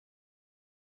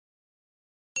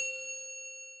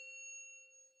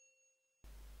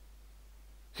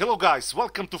Hello guys,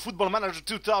 welcome to Football Manager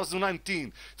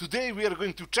 2019. Today we are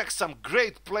going to check some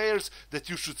great players that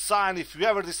you should sign if you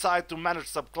ever decide to manage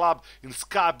some club in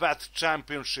Sky Bet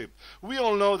Championship. We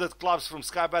all know that clubs from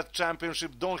Sky Bet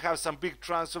Championship don't have some big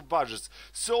transfer budgets,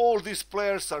 so all these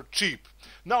players are cheap.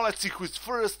 Now let's see who is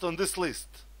first on this list.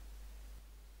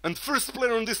 And first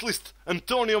player on this list,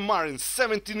 Antonio Marin,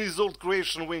 17 years old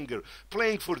Croatian winger,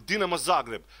 playing for Dinamo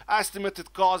Zagreb.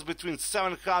 Estimated cost between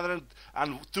 700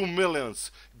 and 2 millions.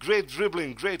 Great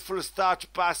dribbling, great first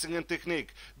touch, passing and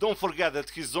technique. Don't forget that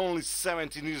he's only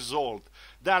 17 years old.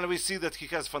 Then we see that he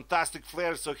has fantastic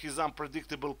flair, so he's an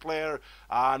unpredictable player,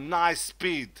 nice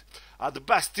speed. The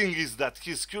best thing is that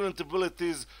his current ability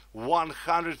is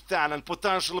 110 and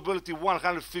potential ability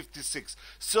 156.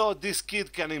 So this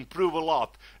kid can improve a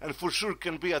lot and for sure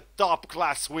can be a top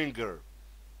class winger.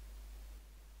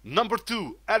 Number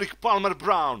 2, Eric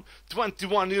Palmer-Brown,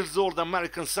 21 years old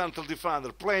American central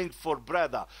defender, playing for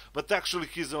Breda, but actually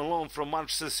he's on loan from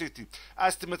Manchester City.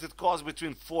 Estimated cost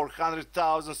between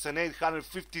 400,000 and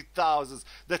 850,000.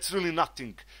 That's really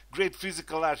nothing. Great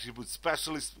physical attributes,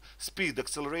 especially speed,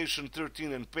 acceleration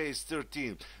 13 and pace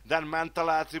 13. Then mental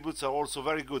attributes are also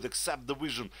very good, except the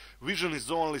vision. Vision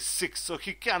is only 6, so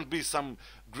he can be some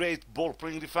great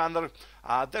ball-playing defender.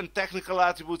 Then technical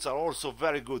attributes are also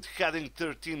very good. Heading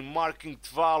 13, marking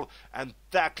 12 and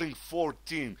tackling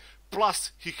 14.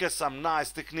 Plus he has some nice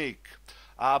technique.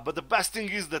 But the best thing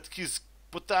is that his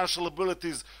potential ability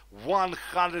is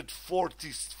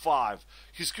 145.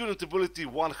 His current ability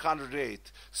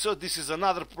 108. So this is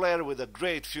another player with a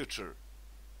great future.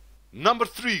 Number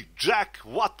 3, Jack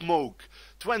Watmoug,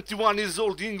 21 years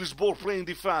old English ball-playing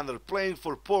defender, playing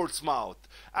for Portsmouth.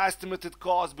 Estimated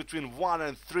cost between 1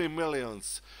 and 3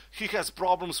 millions. He has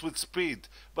problems with speed,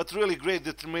 but really great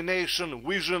determination,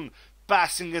 vision,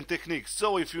 passing and technique.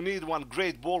 So if you need one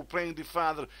great ball-playing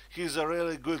defender, he's a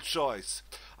really good choice.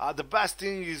 The best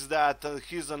thing is that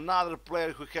he's another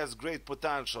player who has great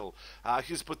potential.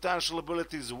 His potential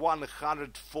ability is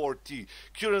 140,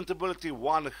 current ability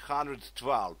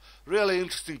 112. Really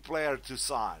interesting player to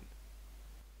sign.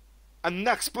 And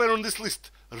next player on this list,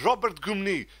 Robert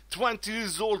Gumny, 20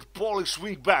 years old Polish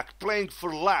wingback, playing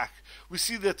for Lech. We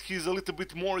see that he's a little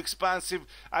bit more expensive,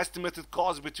 estimated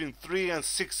cost between 3 and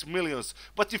 6 millions.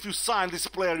 But if you sign this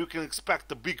player, you can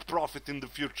expect a big profit in the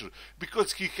future,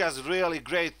 because he has really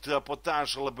great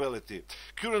potential ability.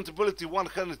 Current ability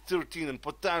 113 and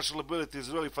potential ability is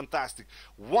really fantastic,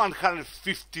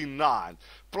 159.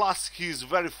 Plus he is a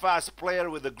very fast player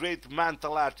with a great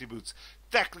mental attributes.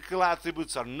 Technical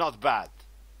attributes are not bad.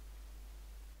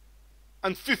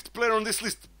 And fifth player on this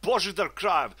list, Božidar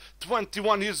Krajev,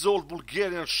 21 years old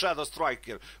Bulgarian shadow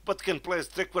striker, but can play as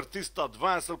trequartista,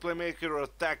 advanced playmaker or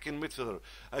attacking midfielder.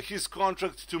 His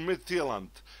contract to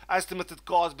Midtjylland. Estimated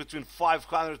cost between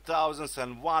 500,000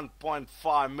 and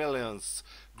 1.5 millions.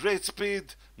 Great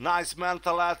speed, nice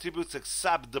mental attributes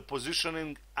except the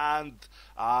positioning and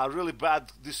really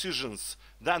bad decisions.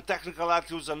 Then technical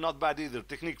attributes are not bad either.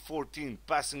 Technique 14,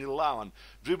 passing 11,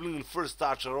 dribbling and first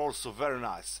touch are also very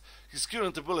nice. His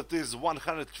current ability is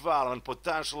 112 and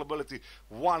potential ability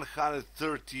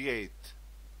 138.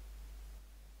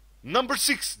 Number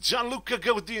 6, Gianluca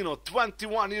Gaudino,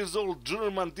 21 years old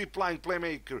German deep line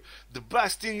playmaker. The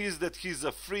best thing is that he's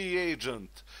a free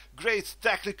agent. Great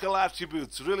technical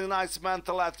attributes, really nice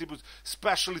mental attributes,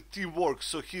 especially teamwork,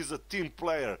 so he's a team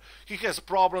player. He has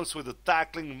problems with the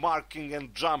tackling, marking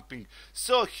and jumping,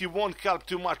 so he won't help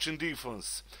too much in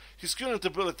defense. His current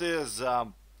ability is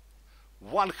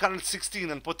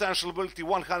 116 and potential ability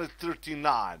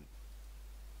 139.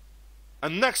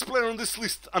 And next player on this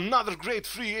list, another great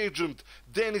free agent,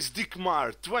 Dennis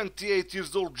Dickmeyer, 28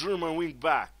 years old German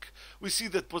wingback. We see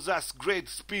that possess great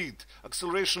speed,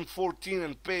 acceleration 14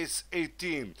 and pace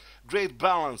 18. Great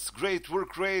balance, great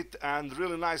work rate and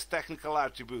really nice technical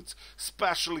attributes,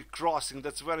 especially crossing,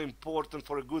 that's very important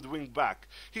for a good wingback.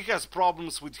 He has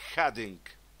problems with heading.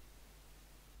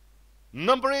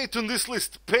 Number 8 on this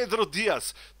list, Pedro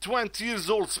Diaz, 20 years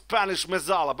old Spanish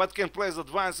mezzala, but can play as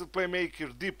advanced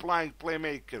playmaker, deep line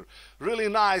playmaker. Really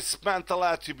nice mental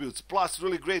attributes, plus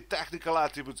really great technical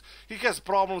attributes. He has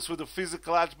problems with the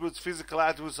physical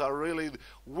attributes are really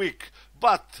weak.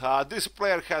 But this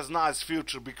player has nice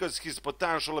future because his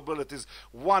potential ability is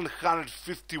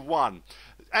 151.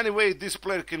 Anyway, this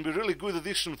player can be really good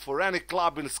addition for any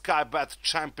club in Sky Bet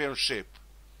Championship.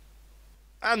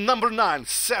 And number 9,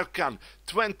 Serkan,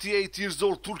 28 years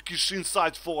old Turkish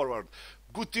inside forward.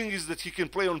 Good thing is that he can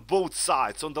play on both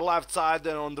sides, on the left side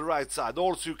and on the right side.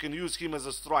 Also, you can use him as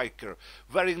a striker.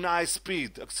 Very nice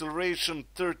speed, acceleration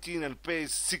 13 and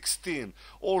pace 16.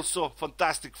 Also,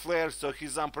 fantastic flair, so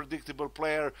he's an unpredictable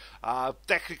player.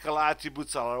 Technical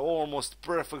attributes are almost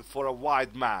perfect for a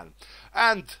wide man.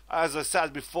 And, as I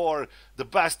said before, the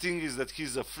best thing is that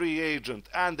he's a free agent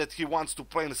and that he wants to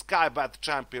play in Sky Bet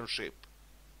Championship.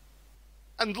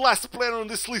 And last player on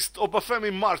this list,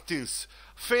 Obafemi Martins.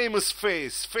 Famous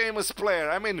face, famous player.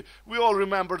 I mean, we all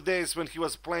remember days when he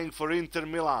was playing for Inter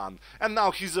Milan. And now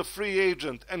he's a free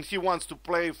agent and he wants to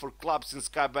play for clubs in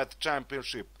Sky Bet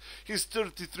Championship. He's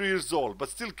 33 years old, but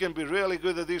still can be really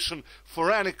good addition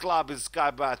for any club in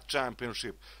Sky Bet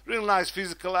Championship. Really nice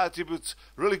physical attributes,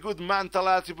 really good mental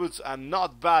attributes, and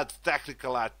not bad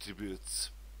technical attributes.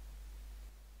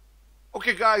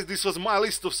 Okay guys, this was my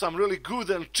list of some really good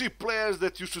and cheap players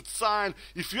that you should sign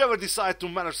if you ever decide to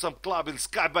manage some club in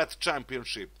Sky Bet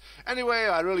Championship. Anyway,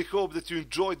 I really hope that you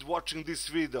enjoyed watching this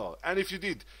video, and if you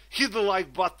did, hit the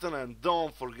like button and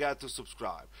don't forget to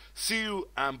subscribe. See you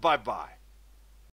and bye bye.